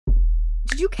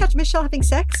you catch Michelle having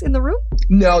sex in the room?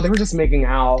 No, they were just making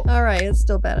out. All right, it's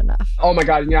still bad enough. Oh my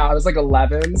God, yeah, I was like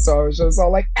 11, so I was just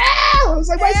all like, ow! I was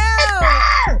like, my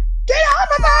sister! Get off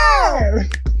of her!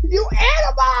 You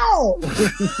animal!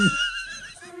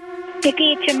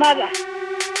 Dickie, it's your mother.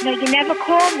 No, you never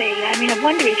called me. I mean, I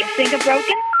wonder, is your finger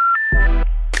broken?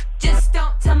 Just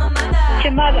don't tell my mother. It's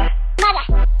your mother.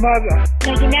 Mother.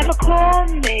 No, you never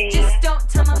called me. Just don't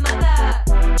tell my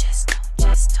mother. Just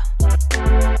don't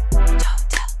tell.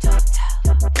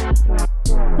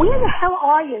 Where the hell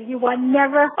are you? You are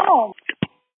never home.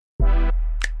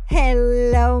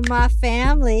 Hello, my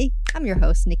family. I'm your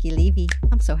host, Nikki Levy.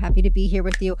 I'm so happy to be here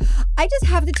with you. I just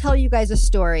have to tell you guys a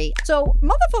story. So,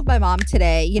 motherfuck my mom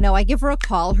today. You know, I give her a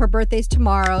call. Her birthday's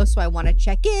tomorrow, so I want to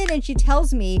check in. And she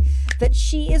tells me that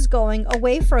she is going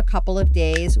away for a couple of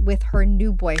days with her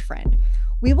new boyfriend.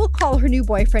 We will call her new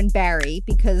boyfriend Barry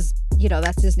because, you know,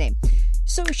 that's his name.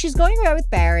 So she's going away with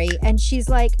Barry, and she's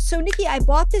like, so Nikki, I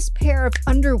bought this pair of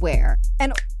underwear.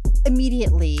 And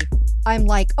immediately I'm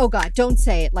like, oh God, don't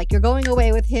say it. Like, you're going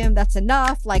away with him. That's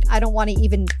enough. Like, I don't want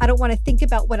to think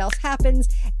about what else happens.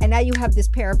 And now you have this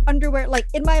pair of underwear. Like,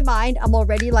 in my mind, I'm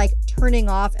already like turning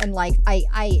off and like,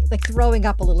 I like throwing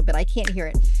up a little bit. I can't hear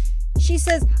it. She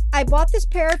says, I bought this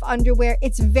pair of underwear.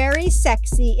 It's very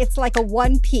sexy. It's like a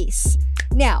one piece.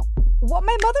 Now, what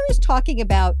my mother is talking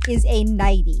about is a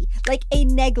nightie, like a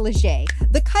negligee,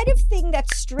 the kind of thing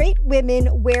that straight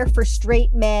women wear for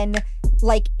straight men,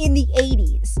 like in the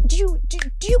 80s. Do you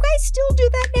guys still do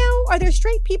that now? Are there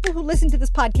straight people who listen to this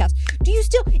podcast? Do you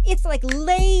still? It's like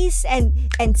lace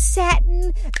and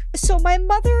satin. So my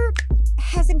mother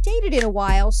hasn't dated in a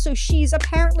while, so she's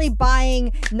apparently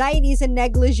buying nighties and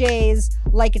negligees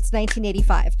like it's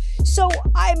 1985. So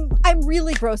I'm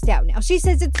really grossed out now. She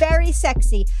says it's very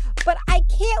sexy, but I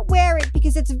can't wear it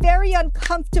because it's very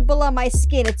uncomfortable on my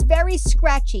skin. It's very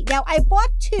scratchy. Now, I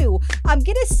bought two. I'm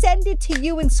gonna send it to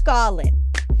you and Scarlett.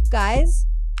 Guys,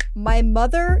 my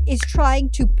mother is trying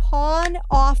to pawn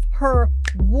off her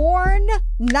worn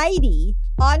nightie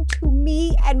onto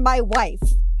me and my wife.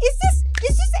 Is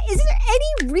there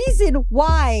any reason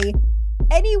why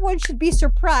anyone should be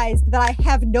surprised that I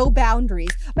have no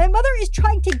boundaries? My mother is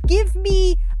trying to give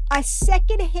me a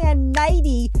secondhand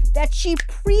nightie that she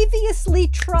previously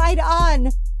tried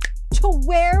on to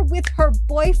wear with her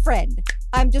boyfriend.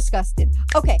 I'm disgusted.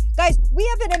 Okay, guys, we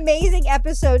have an amazing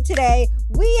episode today.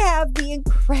 We have the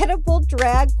incredible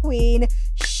drag queen,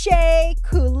 Shea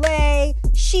Coulee.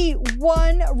 She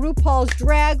won RuPaul's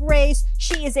Drag Race.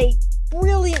 She is a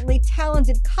brilliantly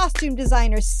talented costume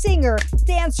designer, singer,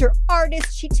 dancer,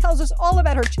 artist. She tells us all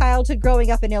about her childhood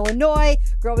growing up in Illinois,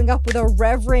 growing up with a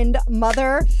reverend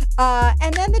mother,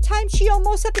 and then the time she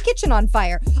almost set the kitchen on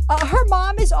fire. Her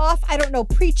mom is off, I don't know,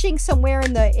 preaching somewhere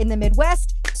in the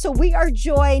Midwest. So we are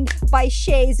joined by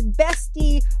Shea's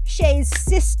bestie, Shea's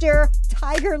sister,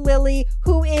 Tiger Lily,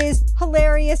 who is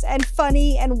hilarious and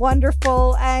funny and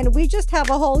wonderful, and we just have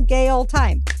a whole gay old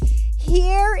time.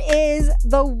 Here is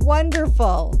the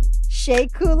wonderful Shea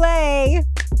Coulee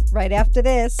right after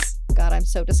this. God, I'm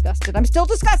so disgusted. I'm still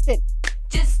disgusted.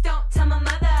 Just don't tell my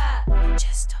mother.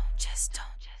 Just don't.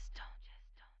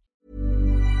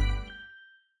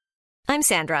 I'm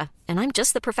Sandra, and I'm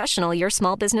just the professional your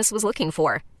small business was looking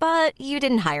for. But you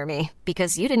didn't hire me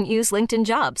because you didn't use LinkedIn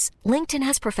Jobs. LinkedIn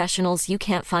has professionals you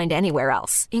can't find anywhere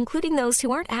else, including those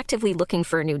who aren't actively looking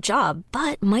for a new job,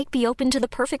 but might be open to the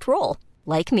perfect role,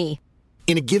 like me.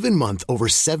 In a given month, over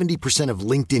 70% of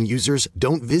LinkedIn users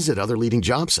don't visit other leading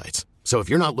job sites. So if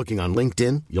you're not looking on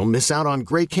LinkedIn, you'll miss out on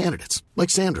great candidates like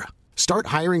Sandra. Start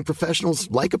hiring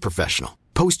professionals like a professional.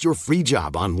 Post your free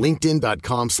job on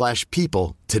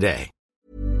linkedin.com/people today.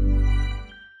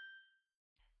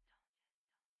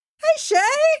 Hi, Shea.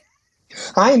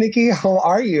 Hi, Nikki. How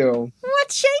are you?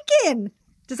 What's shaking?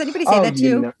 Does anybody say that to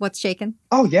you? What's shaking?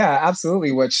 Oh, yeah,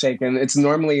 absolutely. What's shaking? It's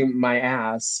normally my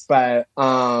ass, but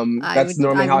that's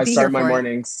normally how I start my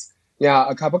mornings. Yeah,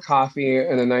 a cup of coffee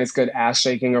and a nice good ass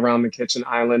shaking around the kitchen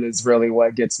island is really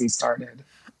what gets me started.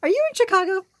 Are you in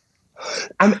Chicago?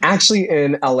 I'm actually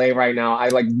in LA right now. I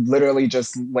literally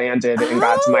just landed and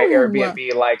got to my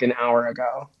Airbnb like an hour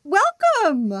ago.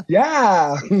 Welcome.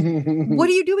 Yeah. What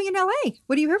are you doing in LA?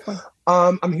 What are you here for?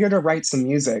 I'm here to write some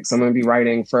music. So I'm going to be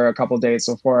writing for a couple days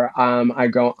before I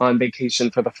go on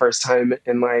vacation for the first time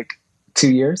in like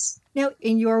 2 years. Now,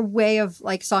 in your way of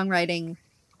like songwriting,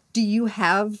 do you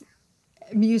have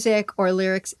music or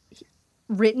lyrics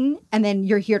written and then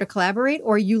you're here to collaborate,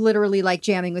 or are you literally like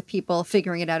jamming with people,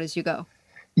 figuring it out as you go?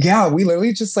 Yeah, we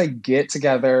literally just like get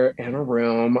together in a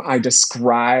room. I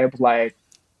describe like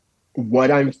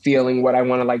what I'm feeling, what I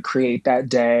want to like create that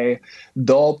day.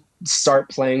 They'll start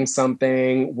playing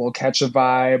something, we'll catch a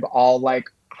vibe, I'll like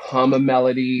hum a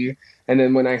melody. And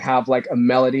then when I have like a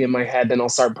melody in my head, then I'll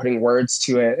start putting words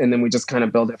to it. And then we just kind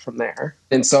of build it from there.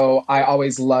 And so I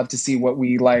always love to see what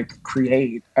we like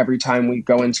create every time we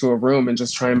go into a room and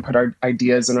just try and put our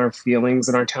ideas and our feelings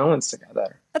and our talents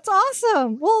together. That's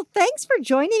awesome. Well, thanks for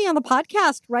joining me on the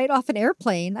podcast right off an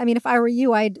airplane. I mean, if I were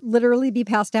you, I'd literally be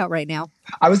passed out right now.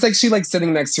 I was actually like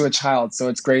sitting next to a child. So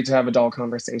it's great to have adult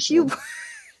conversation.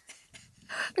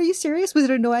 Are you serious? Was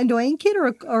it an annoying kid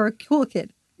or a cool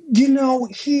kid? You know,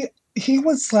 he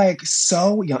was like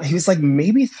so young. He was like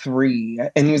maybe 3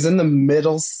 and he was in the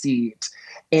middle seat.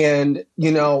 And,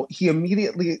 you know, he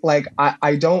immediately like,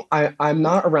 I'm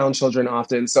not around children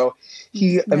often. So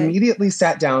he immediately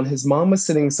sat down. His mom was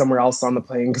sitting somewhere else on the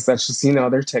plane because that's just, you know,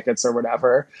 their tickets or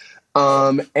whatever.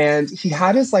 And he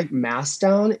had his like mask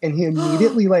down and he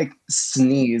immediately like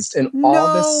sneezed and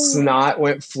all this snot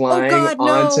went flying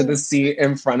onto the seat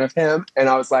in front of him. And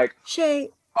I was like, Shay.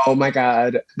 Oh my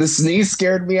God. The sneeze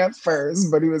scared me at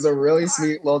first, but he was a really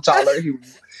sweet little toddler.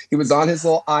 He was on his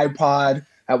little iPod.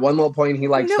 At one little point, he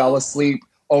fell asleep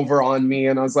over on me.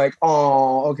 And I was like,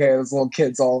 oh, okay, those little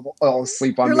kids all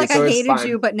asleep on me. You're like, so I hated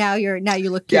you, but now you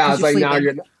look cute. Yeah, I was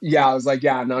like,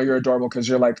 now you're adorable because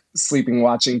you're like sleeping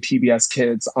watching PBS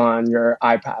Kids on your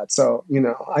iPad. So, you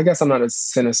know, I guess I'm not as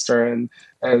sinister and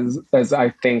as I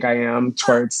think I am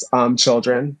towards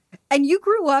children. And you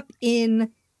grew up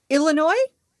in Illinois?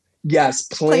 Yes,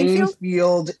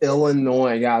 Plainfield,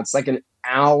 Illinois. Yeah, it's like an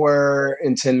hour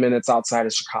and 10 minutes outside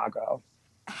of Chicago.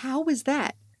 How was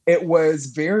that? It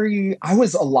was I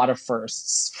was a lot of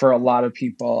firsts for a lot of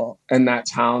people in that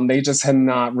town. They just had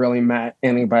not really met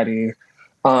anybody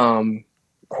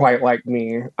quite like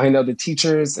me. I know the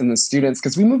teachers and the students,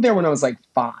 because we moved there when I was like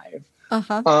 5.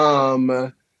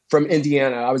 From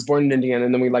Indiana. I was born in Indiana,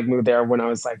 and then we like moved there when I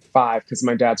was like 5 because of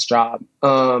my dad's job.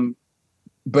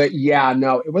 But yeah,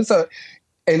 no, it was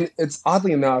and it's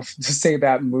oddly enough to say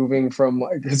that moving from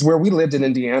like, because where we lived in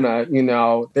Indiana, you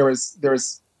know, there was,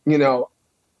 you know,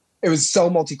 it was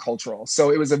so multicultural.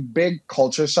 So it was a big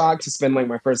culture shock to spend like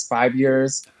my first 5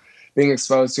 years being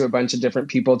exposed to a bunch of different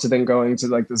people to then going to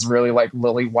like this really like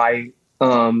lily white,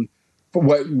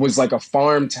 what was like a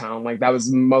farm town. Like that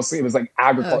was mostly, it was like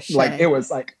agriculture, like it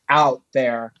was like out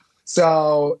there.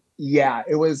 So yeah,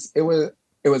 it was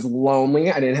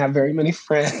lonely. I didn't have very many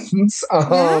friends.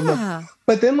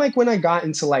 But then like when I got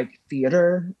into like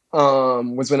theater,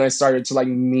 was when I started to like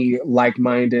meet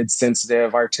like-minded,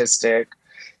 sensitive, artistic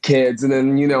kids. And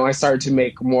then, you know, I started to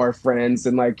make more friends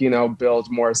and like, you know, build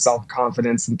more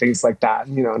self-confidence and things like that,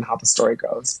 you know, and how the story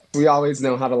goes. We always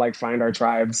know how to like find our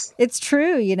tribes. It's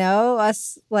true. You know,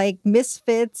 us like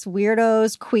misfits,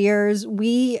 weirdos, queers,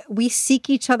 we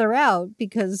seek each other out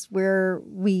because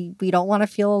we don't want to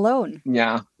feel alone.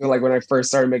 Yeah. Like when I first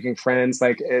started making friends,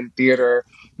 like in theater,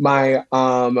 my,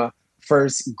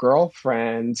 first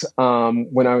girlfriend,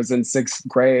 when I was in 6th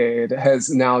grade, has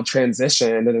now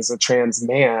transitioned and is a trans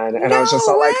man. And I was just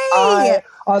I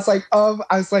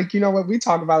was like, you know what? We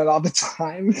talk about it all the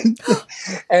time.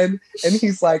 and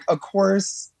he's like, of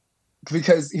course,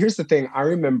 because here's the thing. I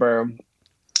remember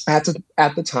at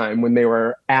the time when they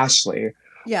were Ashley,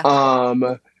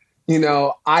 you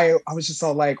know, I was just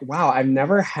all like, wow, I've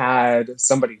never had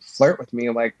somebody flirt with me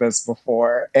like this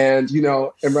before. And, you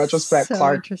know, in retrospect, so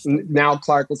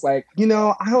Clark was like, you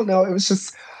know, I don't know. It was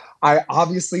just, I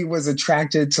obviously was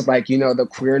attracted to like, you know, the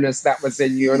queerness that was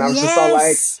in you. And I was just all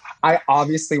like, I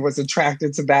obviously was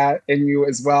attracted to that in you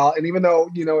as well. And even though,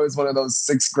 you know, it was one of those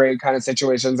 6th grade kind of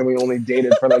situations and we only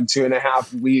dated for like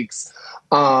 2.5 weeks,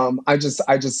 I just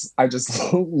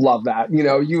love that. You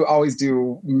know, you always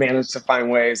do manage to find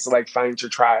ways to like find your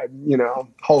tribe, you know,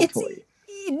 hopefully.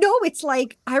 It's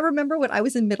like, I remember when I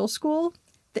was in middle school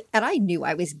and I knew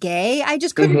I was gay. I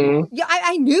just couldn't,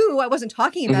 I knew I wasn't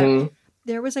talking about it.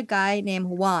 There was a guy named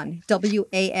Juan,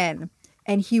 W-A-N,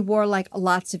 and he wore like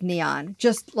lots of neon,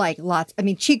 just like lots. I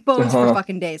mean, cheekbones for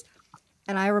fucking days.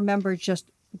 And I remember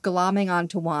just glomming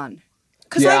onto Juan.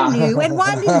 Because I knew, and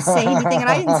Juan didn't say anything, and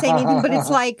I didn't say anything, but it's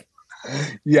like...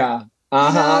 Yeah.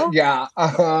 Yeah.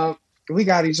 We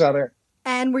got each other.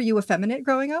 And were you effeminate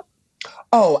growing up?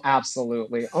 Oh,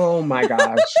 absolutely. Oh, my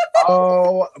gosh.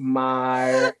 Oh,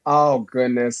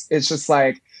 goodness. It's just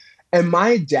like... And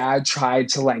my dad tried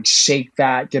to like shake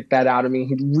that, get that out of me.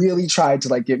 He really tried to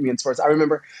like get me in sports. I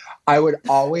remember I would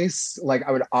always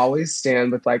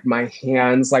stand with like my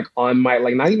hands like on my,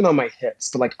 like not even on my hips,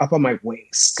 but like up on my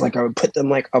waist. Like I would put them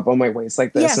like up on my waist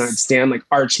like this and I'd stand like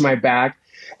arch my back.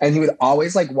 And he would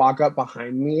always like walk up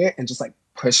behind me and just like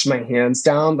push my hands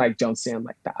down, like, don't stand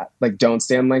like that. Like, don't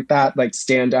stand like that. Like,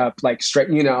 stand up, like, straight,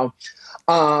 you know.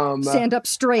 Stand up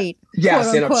straight. Yeah,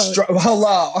 stand up straight.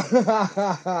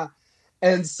 Hello.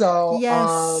 And so,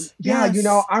 yes. you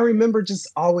know, I remember just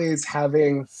always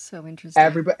having so interesting.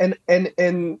 Everybody,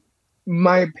 and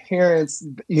my parents,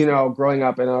 you know, growing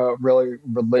up in a really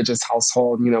religious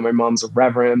household, you know, my mom's a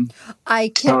reverend.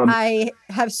 I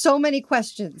have so many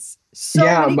questions.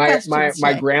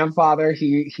 My grandfather,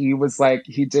 he was like,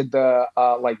 he did the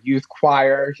like youth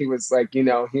choir. He was like, you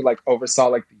know, he like oversaw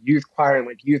like the youth choir and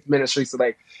like youth ministry. So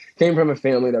like came from a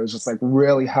family that was just like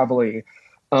really heavily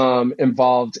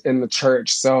involved in the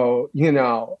church. So, you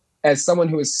know, as someone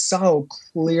who is so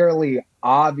clearly,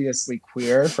 obviously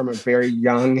queer from a very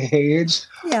young age,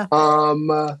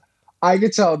 I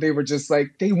could tell they were just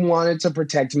like, they wanted to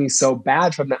protect me so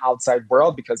bad from the outside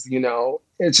world because, you know,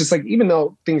 it's just like, even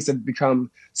though things have become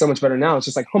so much better now, it's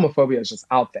just like homophobia is just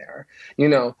out there, you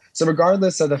know? So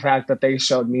regardless of the fact that they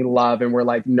showed me love and were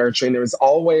like nurturing, there was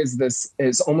always this,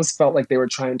 it almost felt like they were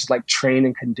trying to like train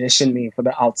and condition me for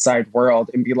the outside world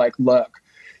and be like, look,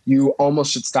 you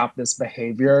almost should stop this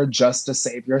behavior just to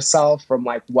save yourself from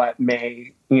like what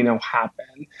may, you know,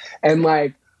 happen. And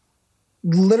like,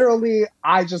 literally,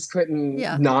 I just couldn't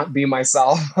not be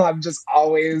myself. I've just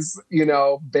always, you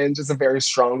know, been just a very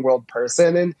strong-willed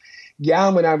person. And yeah,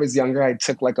 when I was younger, I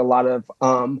took like a lot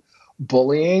of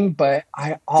bullying, but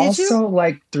I also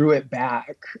like threw it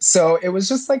back. So it was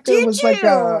just like, I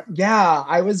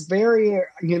was very,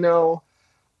 you know,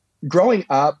 growing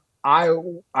up, I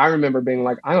remember being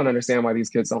like, I don't understand why these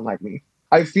kids don't like me.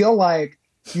 I feel like,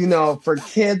 you know, for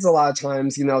kids, a lot of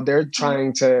times, you know, they're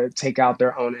trying to take out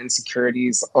their own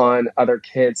insecurities on other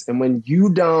kids. And when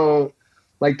you don't,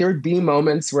 like, there'd be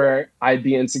moments where I'd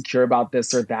be insecure about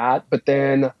this or that. But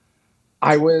then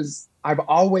I've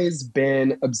always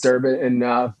been observant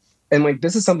enough. And like,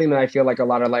 this is something that I feel like a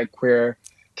lot of like queer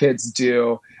kids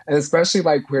do. And especially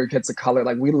like queer kids of color,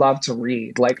 like we love to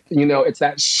read, like, you know, it's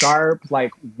that sharp,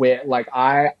 like wit. Like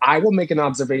I will make an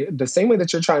observation the same way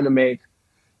that you're trying to make,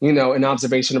 you know, an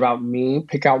observation about me,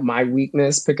 pick out my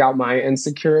weakness, pick out my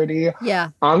insecurity. Yeah.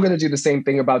 I'm going to do the same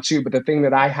thing about you. But the thing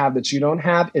that I have that you don't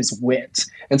have is wit.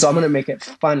 And so I'm going to make it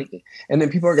funny. And then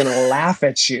people are going to laugh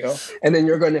at you. And then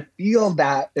you're going to feel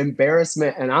that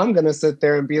embarrassment. And I'm going to sit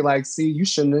there and be like, see, you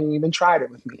shouldn't have even tried it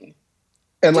with me.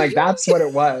 And like, that's what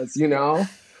it was, you know,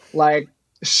 like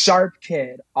sharp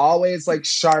kid, always like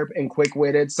sharp and quick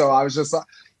witted. So I was just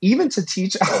even to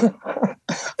teach,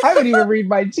 I would even read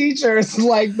my teachers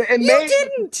like, and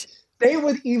they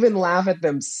would even laugh at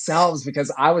themselves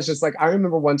because I was just like, I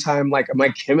remember one time, like my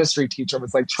chemistry teacher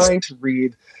was like trying to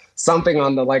read something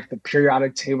on the, like the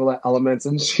periodic table of elements.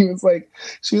 And she was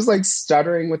like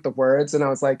stuttering with the words. And I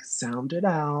was like, sound it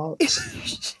out.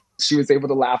 She was able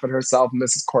to laugh at herself,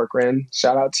 Mrs. Corcoran.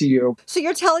 Shout out to you. So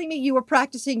you're telling me you were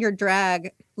practicing your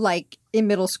drag like in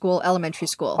middle school, elementary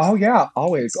school? Oh yeah,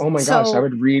 always. Oh my gosh, I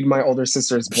would read my older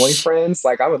sister's boyfriends.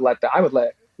 Like I would let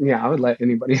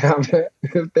anybody have it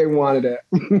if they wanted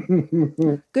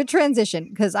it. Good transition,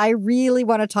 because I really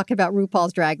want to talk about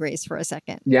RuPaul's Drag Race for a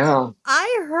second. Yeah.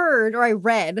 I heard or I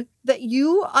read that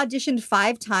you auditioned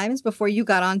 5 times before you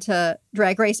got onto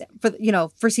Drag Race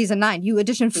for season 9. You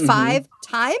auditioned 5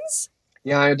 times?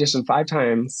 Yeah, I auditioned 5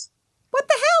 times. What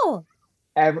the hell?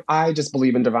 I just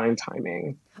believe in divine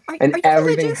timing. And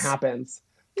everything religious? Happens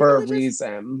for a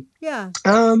reason. Yeah.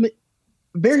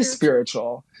 Very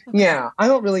spiritual. Okay. Yeah. I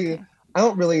don't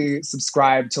really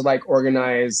subscribe to like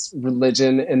organized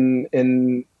religion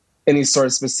in any sort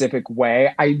of specific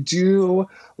way. I do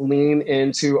lean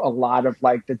into a lot of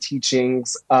like the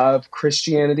teachings of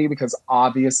Christianity because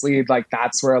obviously like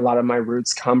that's where a lot of my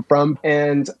roots come from.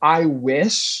 And I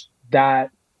wish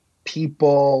that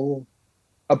people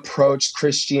approach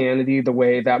Christianity the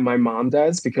way that my mom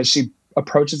does, because she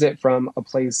approaches it from a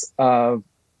place of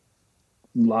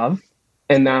love.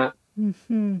 And that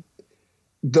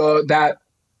that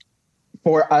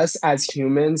for us as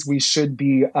humans, we should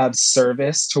be of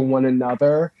service to one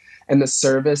another. And the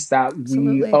service that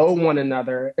we owe one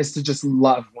another is to just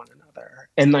love one another.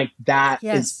 And like, that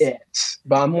is it.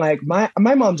 But I'm like, my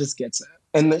mom just gets it.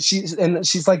 And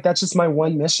she's like, that's just my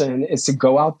one mission, is to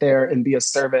go out there and be a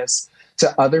service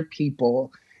to other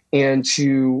people and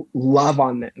to love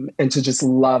on them and to just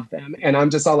love them. And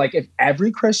I'm just all like, if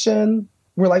every Christian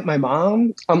were like my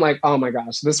mom, I'm like, oh my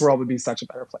gosh, this world would be such a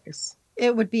better place.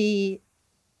 It would be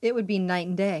night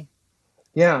and day.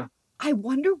 Yeah. I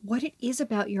wonder what it is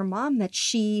about your mom that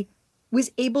she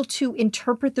was able to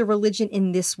interpret the religion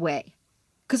in this way.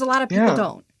 Because a lot of people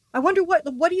don't. I wonder what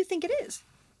do you think it is?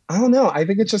 I don't know. I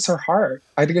think it's just her heart.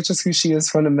 I think it's just who she is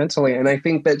fundamentally. And I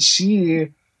think that she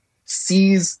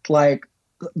sees like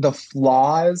the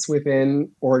flaws within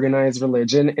organized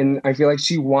religion. And I feel like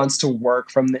she wants to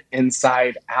work from the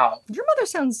inside out. Your mother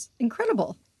sounds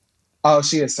incredible. Oh,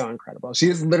 she is so incredible. She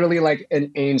is literally like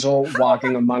an angel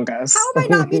walking among us. How am I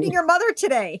not meeting your mother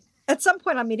today? At some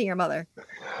point, I'm meeting your mother.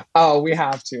 Oh, we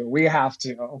have to. We have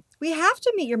to. We have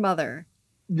to meet your mother.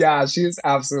 Yeah, she's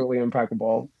absolutely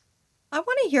impeccable. I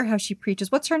want to hear how she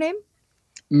preaches. What's her name?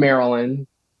 Marilyn.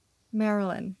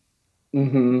 Marilyn.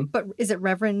 Mm-hmm. But is it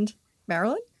Reverend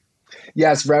Marilyn?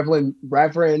 Yes, Reverend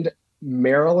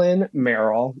Marilyn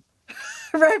Merrill.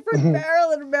 Reverend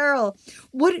Marilyn Merrill.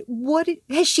 What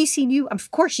has she seen you? Of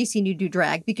course she's seen you do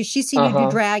drag because she's seen you do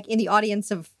drag in the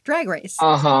audience of Drag Race.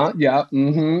 Yeah.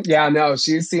 Mm-hmm. Yeah, no,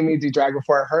 she's seen me do drag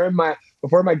before.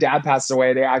 Before my dad passed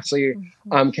away, they actually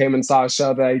came and saw a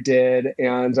show that I did,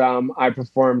 and I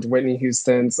performed Whitney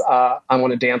Houston's I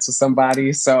Want to Dance with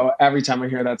Somebody. So every time I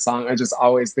hear that song, I just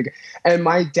always think, and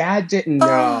my dad didn't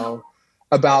know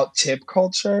about tip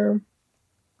culture.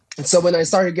 So when I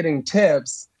started getting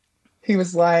tips, he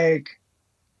was like,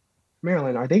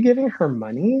 Marilyn, are they giving her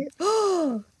money?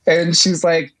 And she's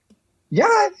like, yeah,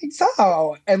 I think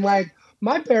so. And like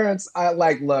my parents,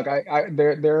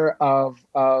 they're of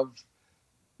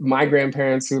my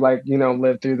grandparents who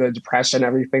lived through the Depression,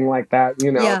 everything like that.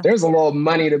 There's a little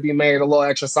money to be made, a little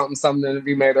extra something to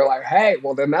be made. They're like, hey,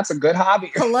 well then that's a good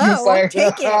hobby. Hello, like,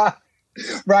 take it.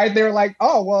 Right? They're like,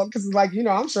 oh, well, because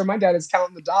I'm sure my dad is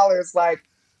counting the dollars like,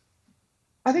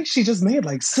 I think she just made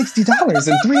like $60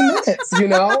 in 3 minutes,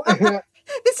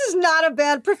 This is not a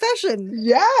bad profession.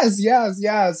 Yes.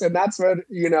 And that's what,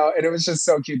 and it was just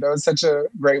so cute. That was such a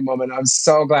great moment. I'm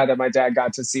so glad that my dad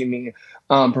got to see me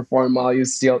perform while he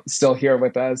was still here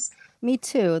with us. Me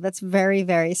too. That's very,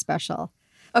 very special.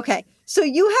 Okay. So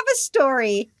you have a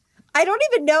story. I don't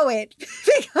even know it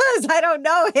because I don't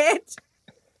know it.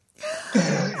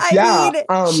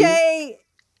 Shay,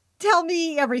 tell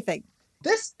me everything.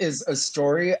 This is a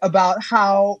story about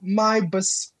how my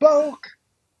bespoke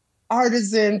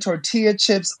artisan tortilla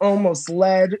chips almost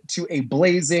led to a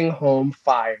blazing home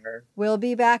fire. We'll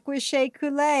be back with Shea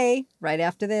Coulee right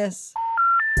after this.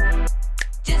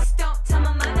 Just don't tell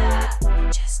my mother.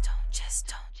 Just don't.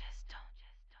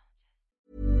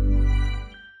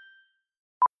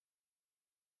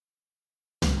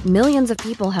 Millions of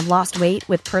people have lost weight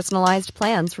with personalized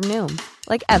plans from Noom.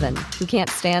 Like Evan, who can't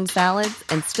stand salads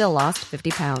and still lost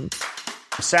 50 pounds.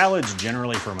 Salads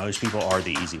generally for most people are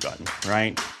the easy button,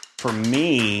 right? For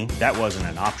me, that wasn't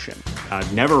an option. I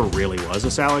never really was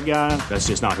a salad guy. That's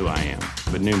just not who I am.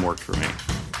 But Noom worked for me.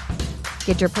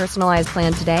 Get your personalized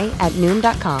plan today at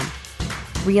Noom.com.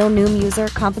 Real Noom user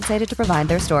compensated to provide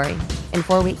their story. In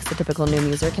 4 weeks, the typical Noom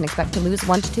user can expect to lose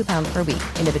 1 to 2 pounds per week.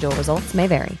 Individual results may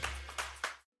vary.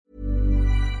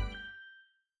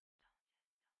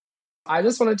 I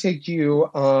just want to take you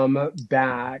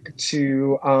back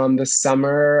to the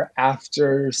summer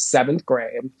after 7th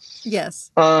grade.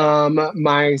 Yes.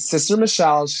 My sister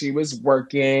Michelle, she was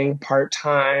working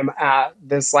part-time at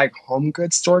this home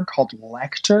goods store called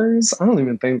Lectors. I don't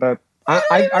even think that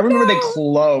I remember they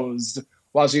closed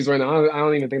while she's wearing. I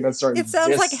don't even think that store. It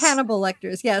sounds like Hannibal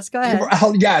Lectors. Yes, go ahead.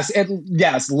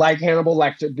 Yes, like Hannibal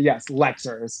Lecter. Yes,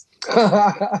 Lectors.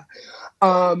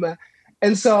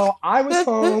 And so I was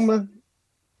home.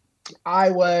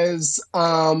 I was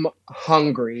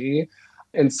hungry.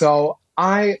 And so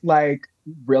I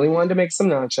really wanted to make some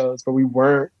nachos, but we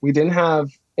didn't have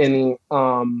any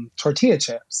tortilla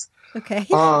chips. Okay.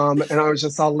 And I was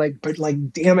just all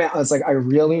but damn it. I was like, I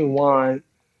really want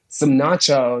some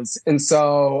nachos. And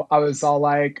so I was all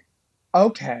like,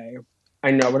 okay,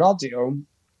 I know what I'll do.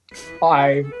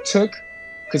 I took,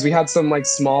 because we had some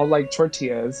small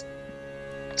tortillas,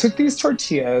 took these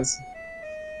tortillas,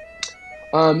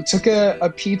 took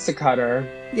a pizza cutter.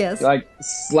 Yes.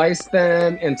 Sliced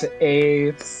them into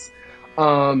eighths,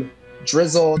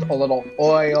 drizzled a little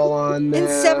oil on them. In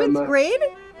 7th grade?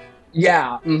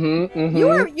 Yeah. Mm-hmm,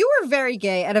 mm-hmm. You were very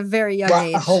gay at a very young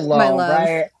age. Hello, my love.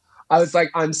 Right? I was like,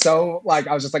 I was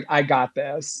just like, I got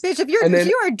this. Bitch, if you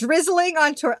are drizzling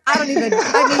on I'm going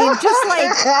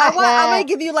to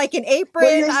give you an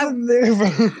apron.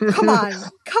 Come on.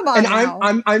 And now.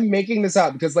 I'm making this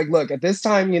up because look, at this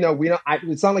time,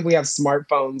 it's not like we have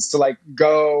smartphones to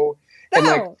go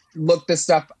and look this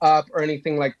stuff up or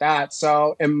anything like that.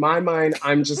 So in my mind,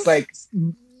 I'm just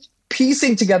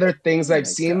piecing together things that I've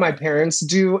seen my parents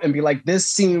do and be like, this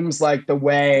seems like the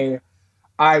way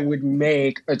I would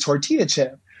make a tortilla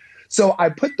chip. So I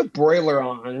put the broiler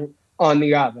on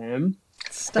the oven.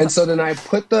 And so then I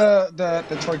put the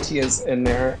tortillas in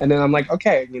there, and then I'm like,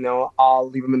 okay, I'll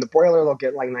leave them in the broiler. They'll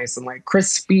get like nice and like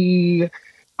crispy.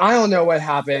 I don't know what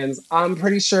happens. I'm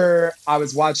pretty sure I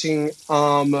was watching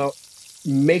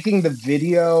making the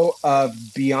video of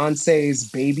Beyonce's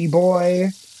Baby Boy.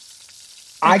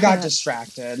 I got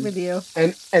distracted with you.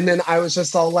 And then I was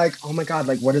just all like, oh my God,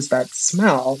 like, what is that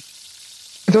smell?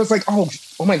 And I was like, oh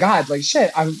my God, like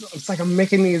shit. It's like I'm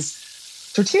making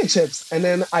these tortilla chips. And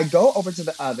then I go over to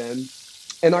the oven,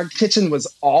 and our kitchen was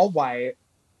all white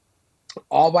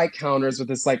counters with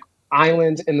this like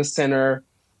island in the center,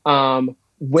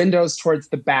 windows towards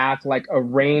the back, like a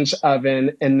range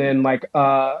oven, and then like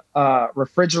a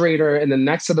refrigerator. And then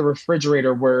next to the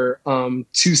refrigerator were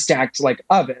 2 stacked like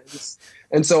ovens.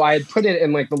 And so I had put it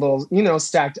in like the little,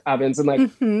 stacked ovens. And like,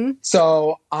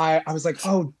 so I was like,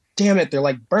 oh, damn it, they're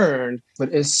like burned.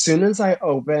 But as soon as I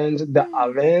opened the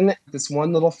oven, this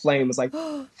one little flame was like,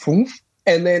 poof,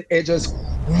 and then it just,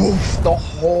 woof, the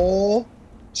whole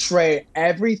tray,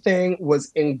 everything was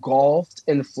engulfed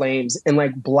in flames, and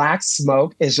like black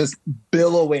smoke is just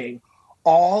billowing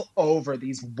all over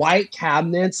these white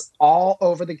cabinets, all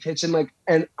over the kitchen. Like,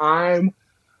 and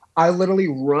I literally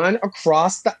run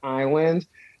across the island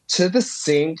to the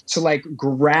sink to like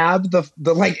grab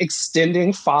the like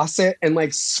extending faucet and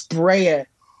like spray it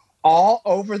all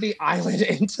over the island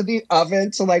into the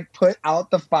oven to like put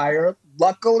out the fire.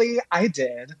 Luckily, I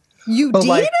did. You did?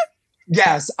 Like,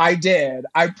 yes, I did.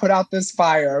 I put out this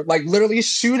fire, like literally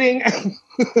shooting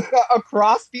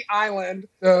across the island,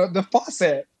 the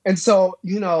faucet. And so,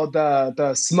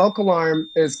 the smoke alarm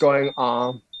is going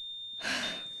on.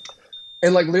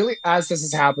 And like literally as this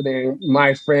is happening,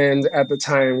 my friend at the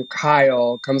time,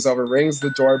 Kyle, comes over, rings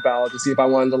the doorbell to see if I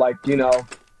wanted to like,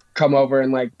 come over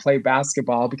and like play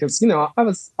basketball because, I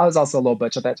was also a little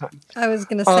bitch at that time. I was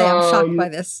going to say, I'm shocked by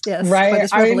this. Yes. Right. By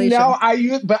this revelation. I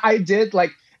know. But I did like,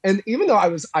 and even though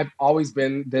I've always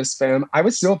been this femme, I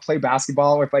would still play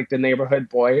basketball with like the neighborhood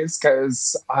boys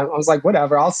because I was like,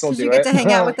 whatever, I'll still do it. You get to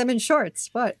hang out with them in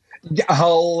shorts. What? Yeah,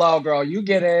 hello, girl. You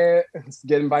get it.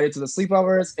 Get invited to the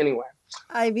sleepovers. Anyway.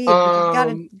 I mean, you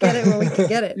gotta get it where we can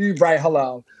get it. Right,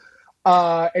 hello.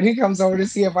 And he comes over to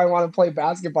see if I want to play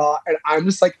basketball, and I'm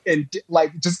just like,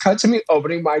 just cut to me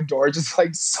opening my door, just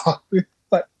like sobbing,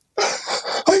 like,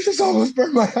 I just almost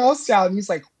burned my house down. And he's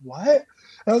like, what?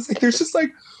 And I was like, there's just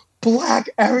like black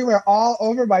everywhere, all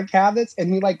over my cabinets.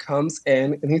 And he like comes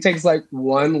in, and he takes like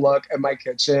one look at my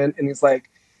kitchen, and he's like,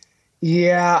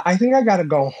 yeah, I think I gotta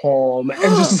go home, and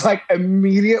just like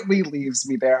immediately leaves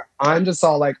me there. I'm just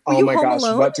all like, oh my gosh,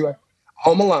 alone? What do I?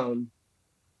 Home alone.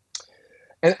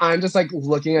 And I'm just like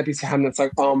looking at these cabinets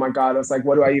like, oh my God. I was like,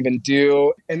 what do I even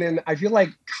do? And then I feel like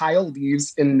Kyle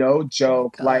leaves, and no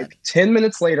joke, like 10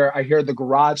 minutes later, I hear the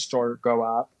garage door go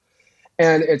up,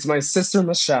 and it's my sister,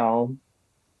 Michelle.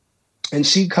 And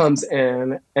she comes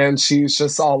in, and she's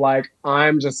just all like,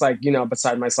 I'm just like,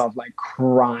 beside myself, like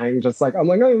crying, just like, I'm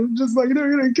like, I'm just like,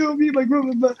 they're going to kill me. Like, blah,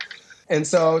 blah, blah. And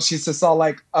so she's just all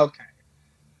like, okay.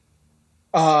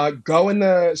 Go in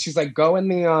the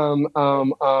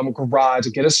garage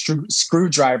and get a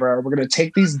screwdriver. We're going to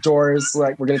take these doors,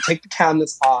 like we're going to take the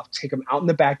cabinets off, take them out in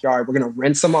the backyard. We're going to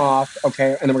rinse them off.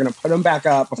 Okay. And then we're going to put them back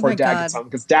up before Dad gets home,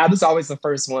 because Dad is always the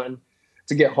first one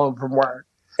to get home from work.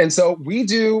 And so we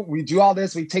do all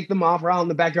this. We take them off. We're out in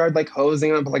the backyard, like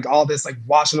hosing them, like all this, like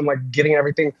washing them, like getting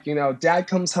everything. Dad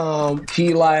comes home.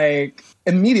 He like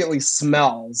immediately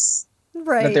smells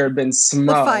that there had been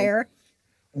smoke. The fire.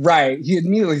 Right. He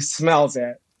immediately smells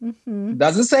it. Mm-hmm.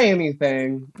 Doesn't say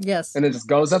anything. Yes. And then just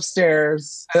goes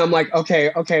upstairs. And I'm like,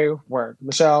 okay, work.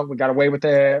 Michelle, we got away with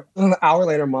it. An hour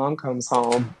later, Mom comes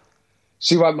home.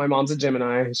 My mom's a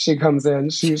Gemini. She comes in.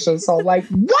 She's just all like,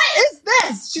 what is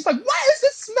this? She's like, what is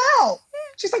this smell?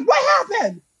 She's like, what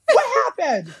happened? What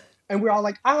happened? And we're all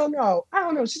like, I don't know.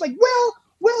 She's like,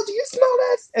 Will, do you smell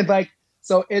this? And like,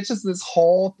 so it's just this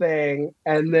whole thing.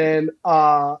 And then,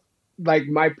 like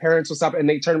my parents will stop, and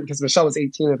they turned, because Michelle was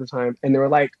 18 at the time. And they were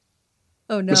like,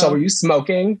 oh no, Michelle, were you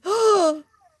smoking?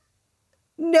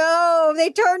 No,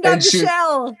 they turned on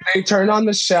Michelle. They turned on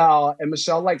Michelle, and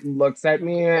Michelle like looks at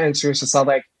me, and she was just all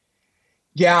like,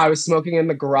 yeah, I was smoking in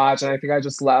the garage, and I think I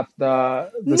just left the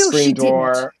screen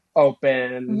door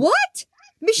open. What?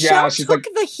 Michelle took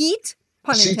the heat?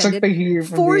 Pun intended. She took the heat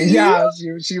for you? Yeah,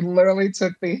 she literally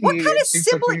took the heat. What kind of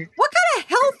sibling? What kind of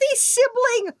healthy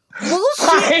sibling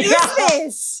bullshit is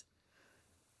this?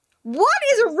 What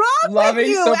is wrong with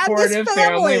you and this supportive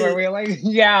family where we like,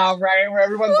 yeah, right, where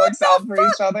everyone looks out for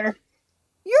each other.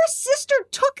 Your sister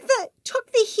took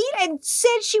the heat and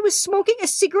said she was smoking a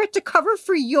cigarette to cover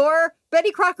for your Betty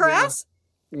Crocker ass?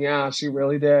 Yeah, she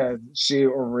really did. She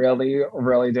really,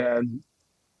 really did.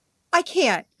 I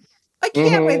can't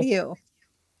with you.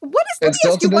 What is, let me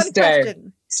ask you one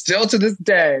question. Still to this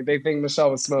day, they think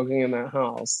Michelle was smoking in that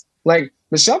house. Like,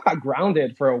 Michelle got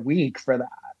grounded for a week for that.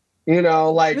 You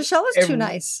know, like... Michelle is too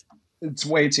nice. It's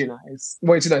way too nice.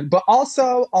 Way too nice. But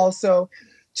also,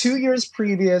 2 years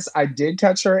previous, I did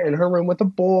catch her in her room with a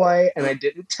boy, and I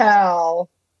didn't tell.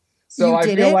 So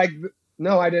I feel like...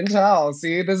 No, I didn't tell.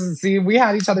 See, we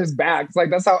had each other's backs. Like,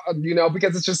 that's how, you know,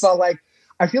 because it's just all like...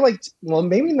 I feel like, well,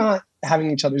 maybe not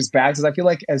having each other's backs, because I feel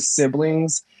like as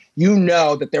siblings, you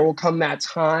know that there will come that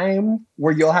time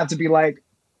where you'll have to be like,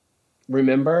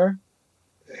 remember?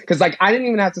 Because, like, I didn't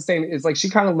even have to say it. It's like, she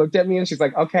kind of looked at me and she's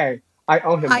like, okay, I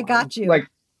owe him I got you. Like,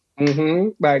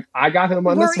 like, I got him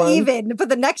on this one. We're even, but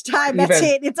the next time, that's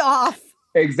it. It's off.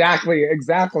 Exactly.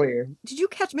 Did you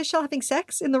catch Michelle having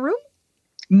sex in the room?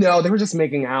 No, they were just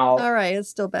making out. All right, it's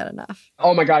still bad enough.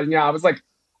 Oh my God, yeah, I was like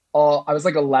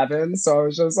 11, so I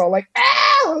was just all like,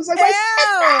 "Ow!" I was like, "My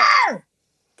sister!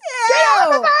 Get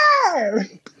out of there!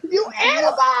 You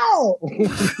animal!"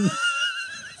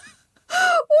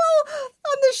 Well,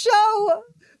 on the show,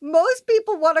 most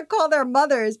people want to call their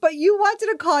mothers, but you wanted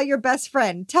to call your best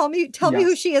friend. Tell me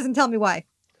who she is and tell me why.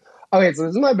 Okay, so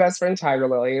this is my best friend, Tiger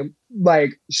Lily.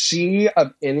 Like, she,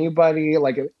 of anybody,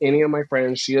 like, of any of my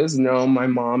friends, she has known my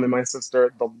mom and my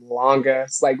sister the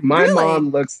longest. Like, my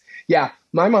mom looks at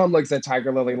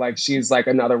Tiger Lily like she's, like,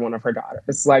 another one of her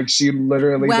daughters. Like, she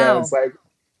literally does. Like,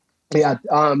 yeah,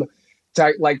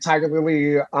 Tiger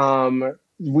Lily,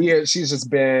 she's just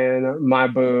been my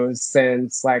boo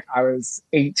since, like, I was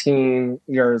 18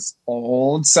 years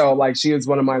old. So, like, she is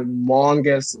one of my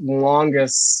longest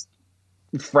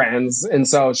friends, and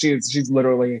so she's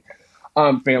literally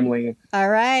family. All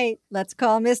right, let's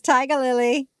call Miss Tiger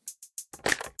Lily.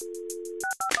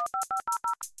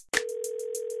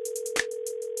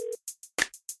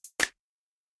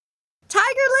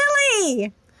 Tiger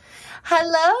Lily!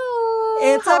 Hello!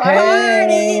 It's a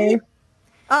party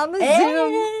on the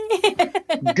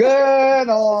Zoom. Good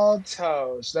old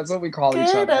Tosh. That's what we call each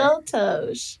other. Good old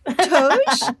Tosh.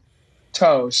 Tosh?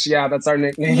 Tosh, yeah, that's our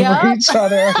nickname for each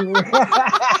other.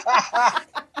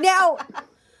 Now,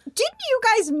 didn't you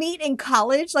guys meet in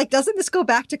college? Like, doesn't this go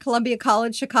back to Columbia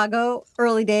College, Chicago,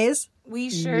 early days? We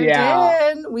sure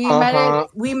did. We were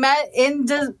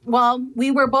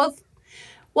both,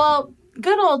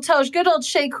 good old Tosh, good old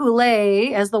Shea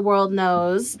Coulee, as the world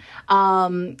knows,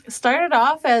 started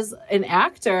off as an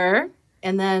actor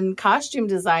and then costume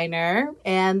designer.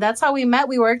 And that's how we met.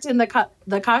 We worked in the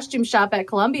costume shop at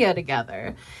Columbia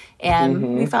together.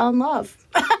 And we fell in love.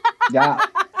 Yeah.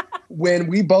 When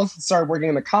we both started working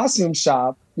in the costume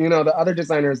shop, you know, the other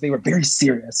designers, they were very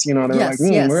serious. You know, they were like,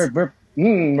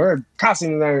 we're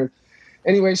costume designers.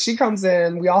 Anyway, she comes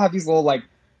in. We all have these little, like,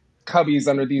 cubbies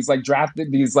under these, like,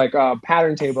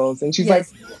 pattern tables. And she's like,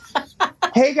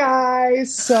 hey,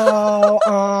 guys. So,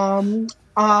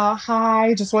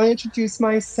 hi, just want to introduce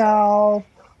myself.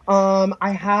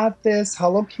 I have this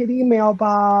Hello Kitty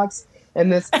mailbox and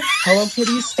this Hello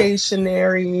Kitty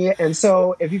stationery. And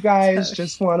so if you guys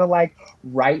just want to, like,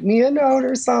 write me a note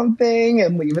or something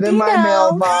and leave it in my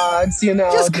mailbox, you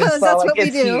know. Just because that's what we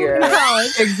do here. in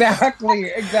college. Exactly.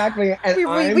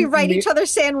 And we write each other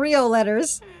Sanrio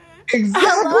letters.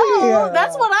 Exactly. Hello.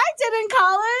 That's what I did in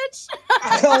college.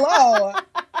 Hello.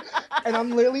 And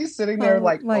I'm literally sitting there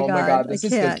like, my God, this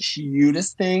is the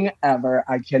cutest thing ever.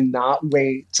 I cannot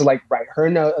wait to, like, write her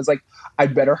a note. I was like,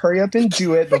 I'd better hurry up and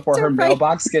do it before her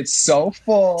mailbox gets so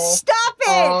full. Stop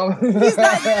it! He's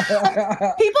not...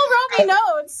 People wrote me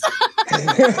notes.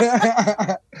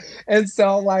 And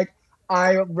so, like,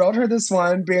 I wrote her this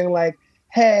one being like,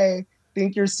 hey,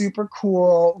 think you're super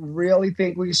cool. Really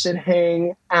think we should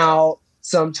hang out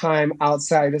sometime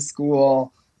outside of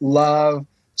school. Love,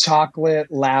 Chocolate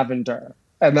Lavender.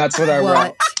 And that's what I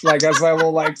wrote. Like, as I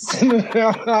will, like...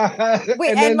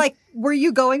 Wait, and like, were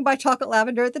you going by Chocolate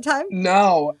Lavender at the time?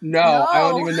 No. I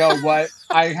don't even know what...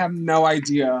 I have no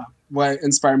idea what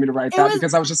inspired me to write that,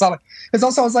 because I was just all like... It's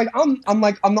also, I was like, I'm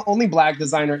the only Black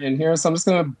designer in here, so I'm just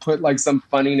going to put, like, some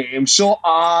funny name. She'll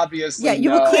obviously you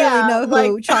will clearly know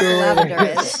who Chocolate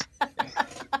Lavender is.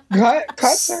 Cut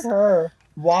to her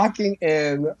walking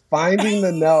in, finding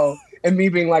the note, and me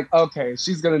being like, okay,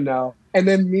 she's going to know. And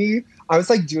then I was,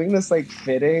 like, doing this, like,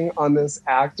 fitting on this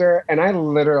actor, and I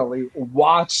literally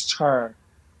watched her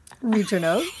read your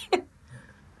note,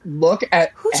 look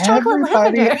at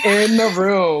everybody in the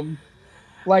room,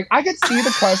 Like, I could see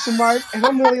the question mark, and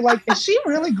I'm really like, is she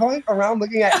really going around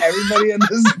looking at everybody in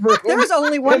this room? There's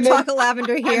only one chocolate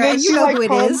lavender here, and you know who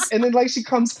it is. And then, like, she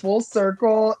comes full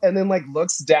circle, and then, like,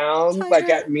 looks down, like,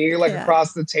 at me, like,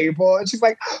 across the table, and she's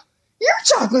like, you're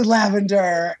chocolate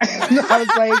lavender! And I was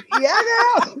like, yeah,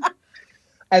 girl!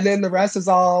 And then the rest is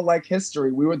all, like,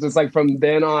 history. We were just, like, from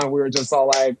then on, we were just all,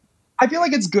 like, I feel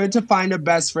like it's good to find a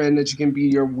best friend that you can be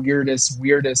your weirdest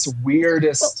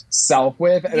self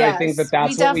with. And I think that's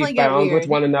what we found with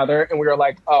one another. And we were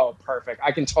like, oh, perfect.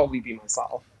 I can totally be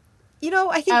myself. You know,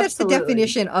 I think that's the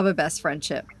definition of a best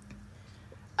friendship.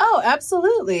 Oh,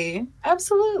 absolutely.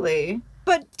 Absolutely.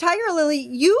 But Tiger Lily,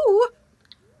 you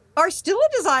are still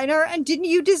a designer. And didn't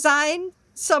you design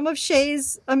some of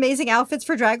Shay's amazing outfits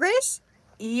for Drag Race?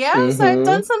 Yes, I've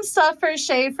done some stuff for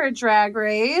Shay for Drag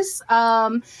Race.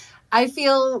 I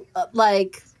feel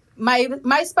like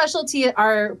my specialty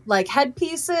are like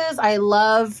headpieces. I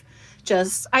love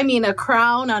a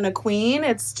crown on a queen.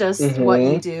 It's just what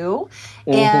you do.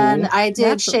 And I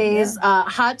did Shay's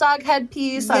hot dog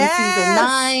headpiece on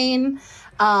season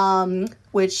 9,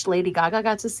 which Lady Gaga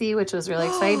got to see, which was really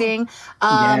exciting.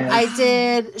 I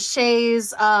did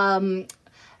Shay's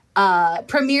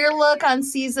premiere look on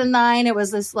season 9. It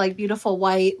was this like beautiful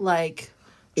white like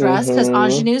dress because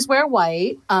ingenues wear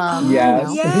white.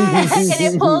 Yes.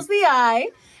 And it pulls the eye.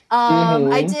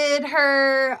 I did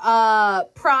her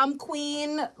prom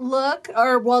queen look,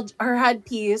 her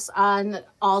headpiece on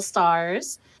All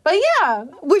Stars. But yeah.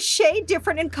 Was Shay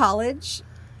different in college?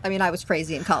 I mean, I was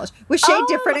crazy in college. Was Shay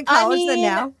different in college than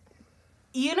now?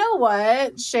 You know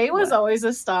what? Shay was always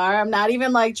a star. I'm not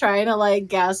even like trying to like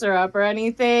gas her up or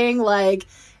anything. Like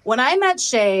when I met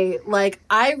Shay, like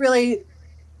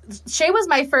Shay was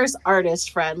my first artist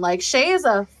friend. Like, Shay is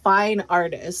a fine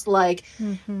artist. Like,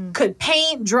 could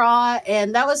paint, draw,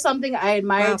 and that was something I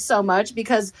admired so much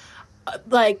because,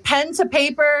 like, pen to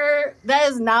paper, that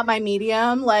is not my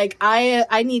medium. Like,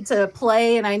 I need to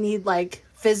play and I need, like,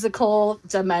 physical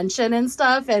dimension and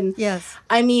stuff. And,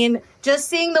 I mean, just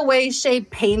seeing the way Shay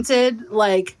painted,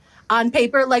 like, on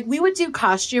paper, like, we would do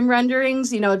costume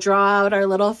renderings, you know, draw out our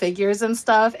little figures and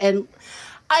stuff, and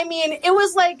I mean, it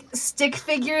was like stick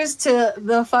figures to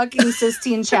the fucking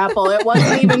Sistine Chapel. It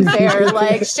wasn't even fair.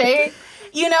 Like, Shay,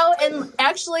 you know, and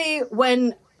actually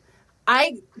when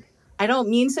I don't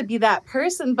mean to be that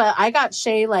person, but I got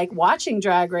Shay like watching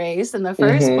Drag Race in the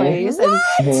first place. And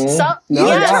Shay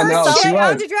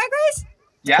onto Drag Race?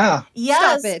 Yeah.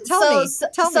 Yes. Stop it. Tell me.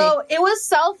 So it was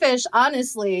selfish,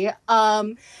 honestly.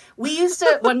 We used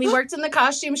to, when we worked in the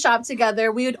costume shop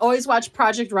together, we would always watch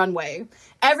Project Runway.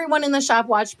 Everyone in the shop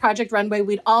watched Project Runway.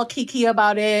 We'd all kiki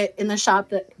about it in the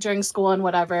shop during school and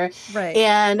whatever. Right.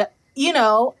 And, you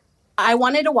know, I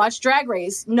wanted to watch Drag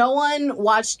Race. No one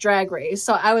watched Drag Race.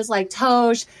 So I was like,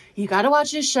 Tosh, you got to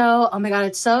watch this show. Oh my God,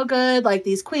 it's so good. Like,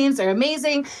 these queens are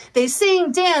amazing. They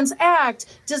sing, dance,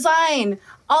 act, design,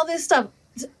 all this stuff.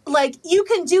 Like, you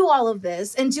can do all of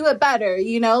this and do it better,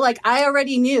 you know? Like, I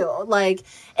already knew. Like,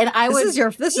 and I was...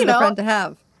 This is the friend to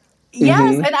have.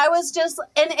 Yes, and I was just...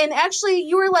 And actually,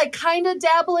 you were, like, kind of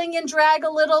dabbling in drag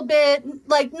a little bit.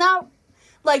 Like, not,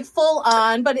 like, full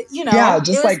on, but, you know... Yeah,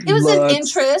 just, it was an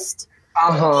interest.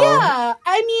 Yeah,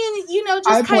 I mean, you know, just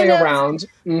I play around.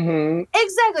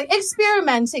 Exactly,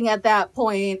 experimenting at that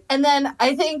point. And then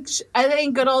I think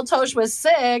good old Tosh was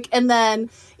sick, and then,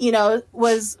 you know,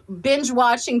 was binge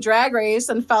watching Drag Race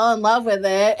and fell in love with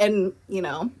it, and, you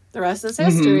know, the rest is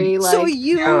history. Like, so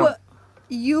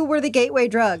you were the gateway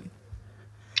drug.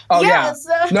 Oh yes.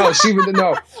 Yeah, no, she was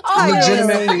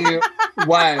legitimately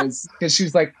was, because she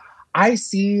was like, I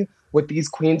see what these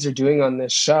queens are doing on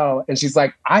this show. And she's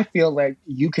like, I feel like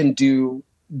you can do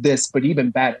this, but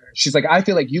even better. She's like, I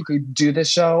feel like you could do this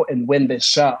show and win this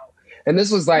show. And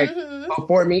this was like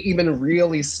before me even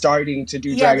really starting to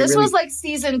do drag. Yeah, this was like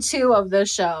season 2 of the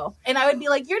show. And I would be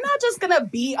like, you're not just going to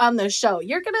be on the show.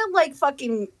 You're going to like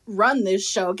fucking run this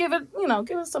show. Give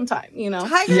it some time, you know?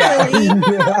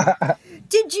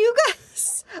 Did you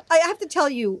guys... I have to tell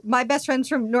you, my best friends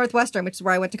from Northwestern, which is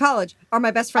where I went to college, are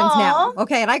my best friends now.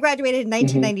 Okay, and I graduated in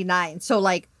 1999. So,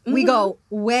 like, we go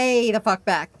way the fuck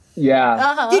back.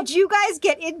 Yeah. Did you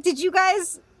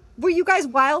guys were you guys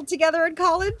wild together in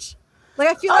college? Like,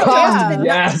 I feel like it must have been...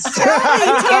 Yes.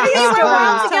 Tell me a story.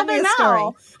 Wild together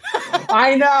now.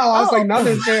 I know. I was like,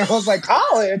 nothing. I was like,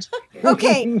 college.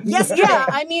 Okay. Yes. Yeah.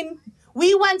 I mean...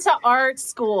 We went to art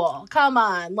school. Come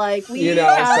on. Like, we had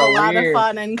a lot of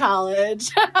fun in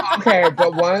college. Okay,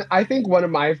 but I think one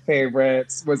of my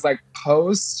favorites was like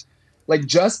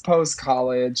just post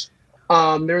college.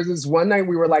 There was this one night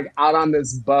we were like out on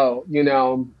this boat, you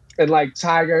know, and like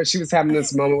Tiger, she was having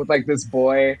this moment with like this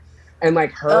boy. And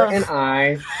like her and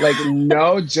I, like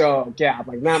no joke, yeah,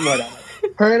 like not more than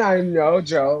her and I, no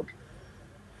joke,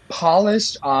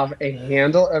 polished off a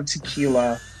handle of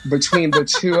tequila between the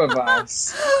two of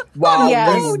us while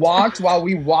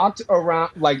we walked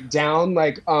around, like down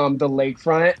like the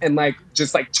lakefront and like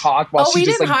just like talked while she we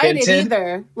just didn't like hide vented. it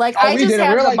either. Like I just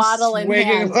had the like, bottle in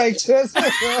hand. Like just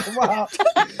wow.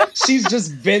 She's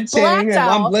just venting and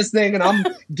I'm listening and I'm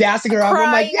gassing her up.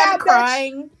 I'm like, yeah,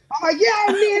 crying. I'm like, yeah,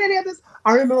 I need any of this.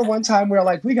 I remember one time we were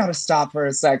like, we got to stop for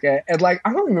a second. And like,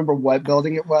 I don't remember what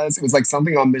building it was. It was like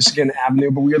something on Michigan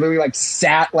Avenue, but we literally like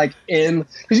sat like in,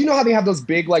 because you know how they have those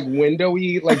big like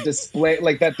windowy like display,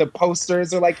 like that the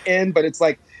posters are like in, but it's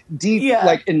like deep,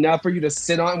 like enough for you to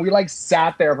sit on. And we like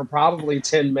sat there for probably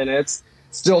 10 minutes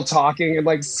still talking and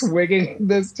like swigging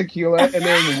this tequila and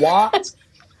then walked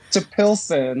to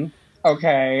Pilsen.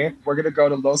 Okay, we're going to go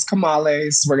to Los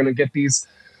Camales. We're going to get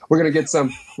some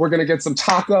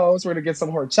tacos, we're gonna get some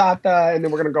horchata, and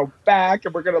then we're gonna go back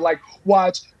and we're gonna like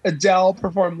watch Adele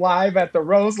perform live at the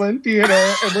Roseland Theater,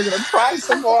 and we're gonna cry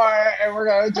some more, and we're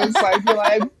gonna just like be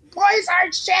like, boys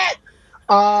aren't shit.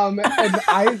 And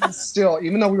I still,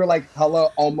 even though we were like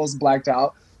hella almost blacked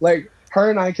out, like her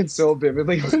and I can still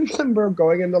vividly remember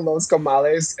going into Los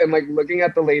Camales and like looking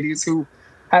at the ladies who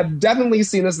have definitely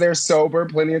seen us there sober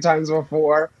plenty of times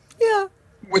before. Yeah.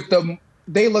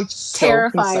 They looked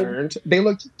so concerned. They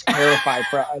looked terrified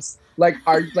for us. Like,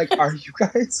 are you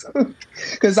guys?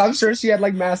 Because I'm sure she had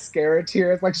like mascara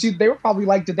tears. Like they were probably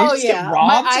like, did they just get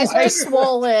robbed? My eyes were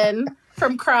swollen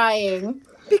from crying.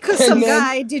 Because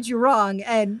guy did you wrong,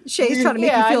 and Shay's trying to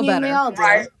make you feel better.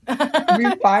 Right.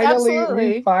 We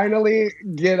finally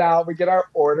get out. We get our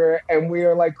order, and we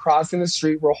are like crossing the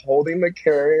street. We're holding the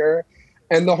carrier.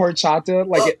 And the horchata,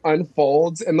 like it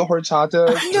unfolds, and the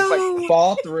horchata just like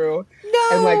fall through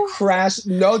and like crash.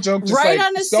 No joke, just right like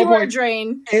on the sewer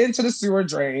drain, into the sewer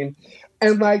drain,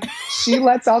 and like she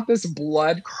lets out this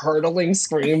blood curdling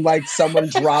scream, like someone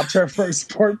dropped her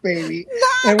firstborn baby. No,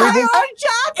 and we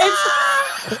horchata.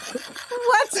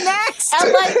 What's next?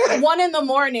 At like 1 a.m.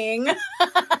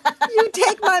 You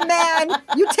take my man.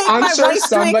 You take I'm my sure rice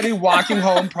somebody drink. walking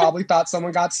home probably thought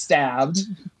someone got stabbed.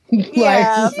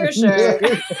 Yeah, for sure.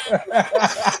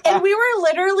 And we were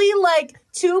literally like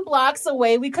 2 blocks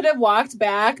away. We could have walked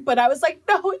back, but I was like,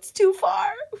 no, it's too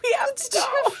far. We have to go.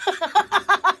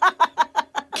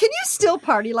 Can you still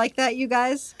party like that, you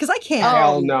guys? Because I can't.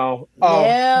 Hell no. Oh,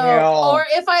 yeah. hell. Or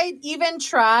if I even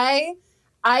try,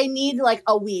 I need like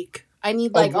a week. I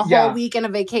need like a whole week and a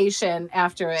vacation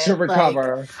after it. To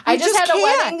recover. Like, I just had a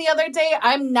wedding the other day.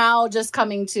 I'm now just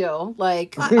coming to,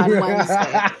 like, on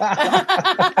Wednesday.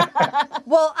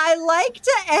 Well, I like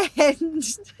to end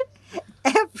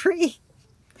every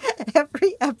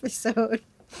episode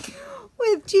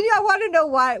with, Jeannie, I want to know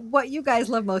what you guys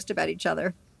love most about each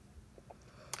other.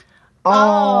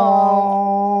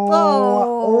 No.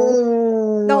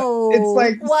 It's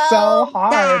like so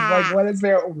hard. Like, what is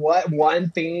there? What one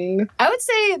thing? I would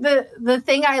say the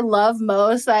thing I love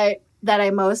most, that I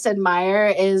most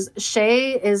admire, is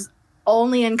Shay is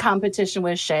only in competition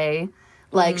with Shay.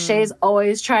 Like Shay's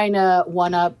always trying to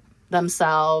one up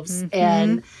themselves,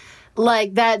 and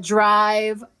like that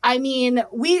drive. I mean,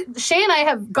 Shay and I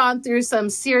have gone through some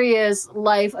serious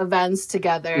life events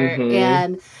together,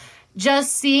 and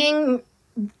just seeing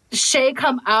Shay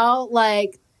come out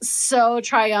like so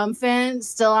triumphant,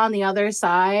 still on the other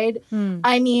side.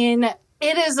 I mean,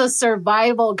 it is a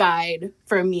survival guide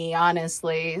for me,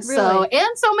 honestly. Really? So,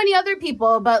 and so many other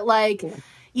people, but like,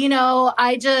 you know,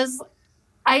 I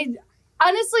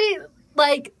honestly,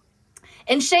 like,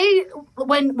 and Shay,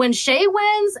 when Shay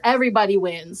wins, everybody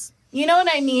wins. You know what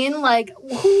I mean? Like,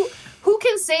 who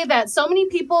can say that? So many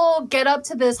people get up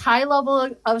to this high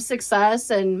level of success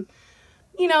and,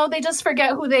 you know, they just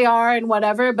forget who they are and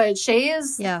whatever. But Shay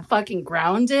is fucking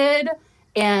grounded.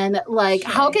 And like,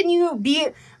 how can you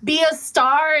be a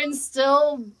star and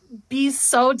still be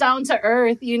so down to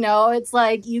earth? You know, it's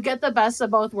like you get the best of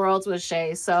both worlds with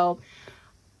Shay. So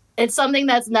it's something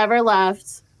that's never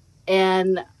left.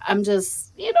 And I'm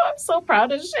just, you know, I'm so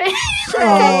proud of Shay. I'm so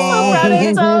proud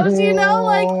of Toes, you know,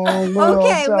 like.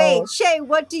 Okay, wait, Shay,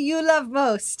 what do you love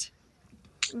most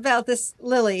about this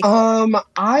Lily?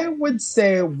 I would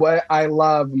say what I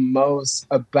love most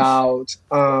about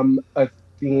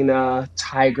Athena,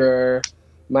 Tiger,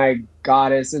 my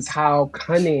goddess, is how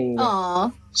cunning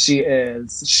she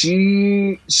is.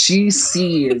 She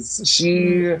sees.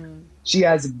 She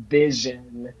has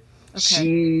vision.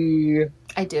 Okay.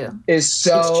 I do. Is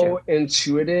so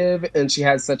intuitive, and she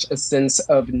has such a sense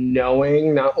of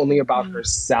knowing not only about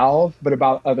herself but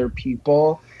about other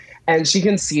people. And she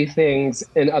can see things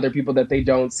in other people that they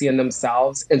don't see in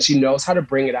themselves. And she knows how to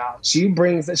bring it out. She's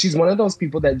one of those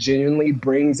people that genuinely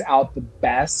brings out the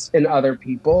best in other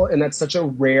people. And that's such a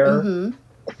rare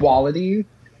quality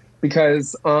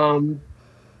because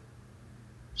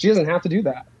she doesn't have to do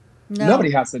that. No.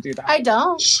 Nobody has to do that. I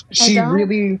don't. She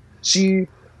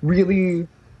really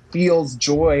feels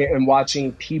joy in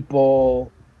watching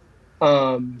people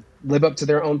live up to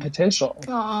their own potential.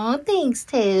 Aw, thanks,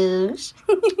 Tish.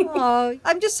 Oh,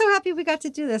 I'm just so happy we got to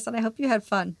do this, and I hope you had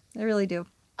fun. I really do.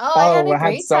 Oh, I had a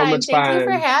great time. Thank you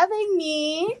for having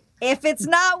me. If it's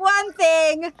not one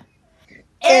thing,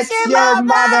 it's your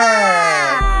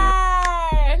mother.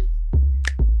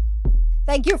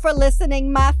 Thank you for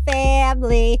listening, my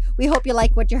family. We hope you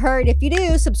like what you heard. If you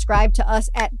do, subscribe to us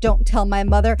at Don't Tell My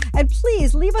Mother. And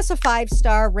please leave us a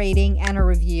 5-star rating and a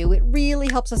review. It really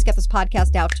helps us get this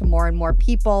podcast out to more and more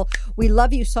people. We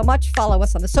love you so much. Follow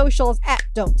us on the socials at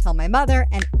Don't Tell My Mother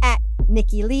and at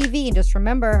Nikki Levy. And just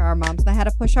remember, our moms know how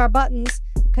to push our buttons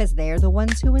because they're the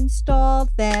ones who installed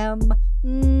them.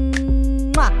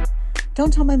 Mwah.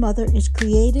 Don't Tell My Mother is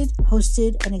created,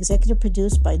 hosted, and executive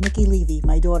produced by Nikki Levy,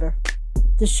 my daughter.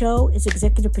 The show is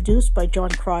executive produced by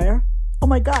John Cryer. Oh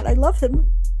my God, I love him.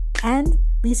 And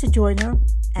Lisa Joyner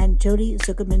and Jody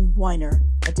Zuckerman Weiner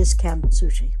at Discount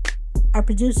Sushi. Our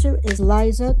producer is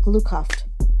Liza Glukoft.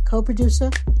 Co-producer,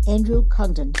 Andrew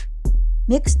Condon.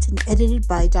 Mixed and edited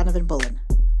by Donovan Bullen.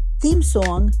 Theme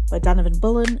song by Donovan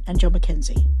Bullen and Joe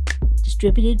McKenzie.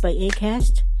 Distributed by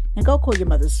Acast. Now go call your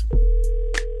mothers.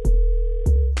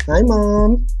 Hi,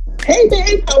 Mom. Hey,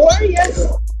 babe. How are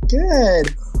you?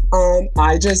 Good.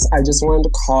 I just wanted to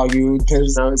call you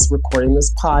because I was recording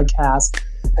this podcast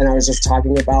and I was just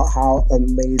talking about how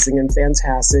amazing and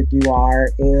fantastic you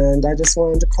are, and I just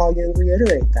wanted to call you and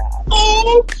reiterate that.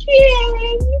 Oh,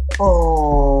 Karen.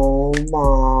 Oh,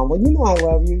 Mom. Well, you know I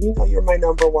love you. You know you're my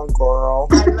number one girl.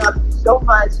 I love you so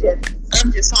much, and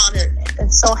I'm just honored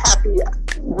and so happy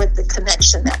with the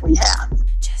connection that we have.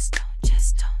 Just don't.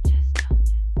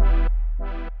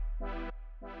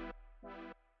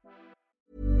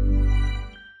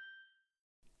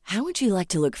 How would you like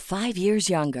to look 5 years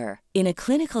younger? In a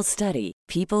clinical study,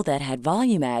 people that had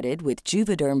volume added with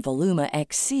Juvederm Voluma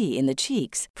XC in the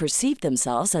cheeks perceived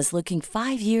themselves as looking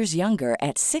 5 years younger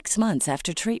at 6 months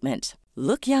after treatment.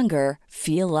 Look younger,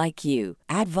 feel like you.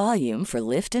 Add volume for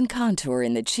lift and contour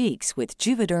in the cheeks with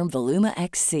Juvederm Voluma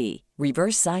XC.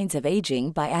 Reverse signs of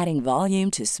aging by adding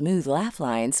volume to smooth laugh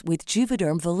lines with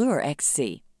Juvederm Volure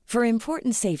XC. For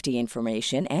important safety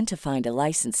information and to find a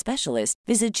licensed specialist,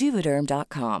 visit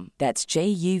Juvederm.com. That's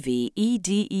JUVEDERM.com.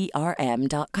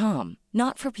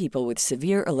 Not for people with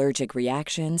severe allergic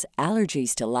reactions,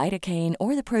 allergies to lidocaine,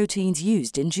 or the proteins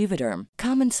used in Juvederm.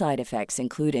 Common side effects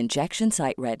include injection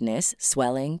site redness,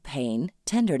 swelling, pain,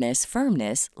 tenderness,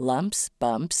 firmness, lumps,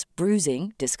 bumps,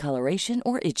 bruising, discoloration,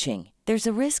 or itching. There's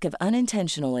a risk of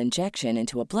unintentional injection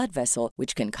into a blood vessel,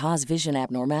 which can cause vision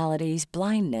abnormalities,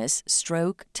 blindness,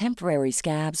 stroke, temporary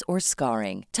scabs, or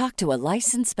scarring. Talk to a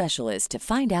licensed specialist to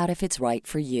find out if it's right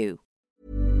for you.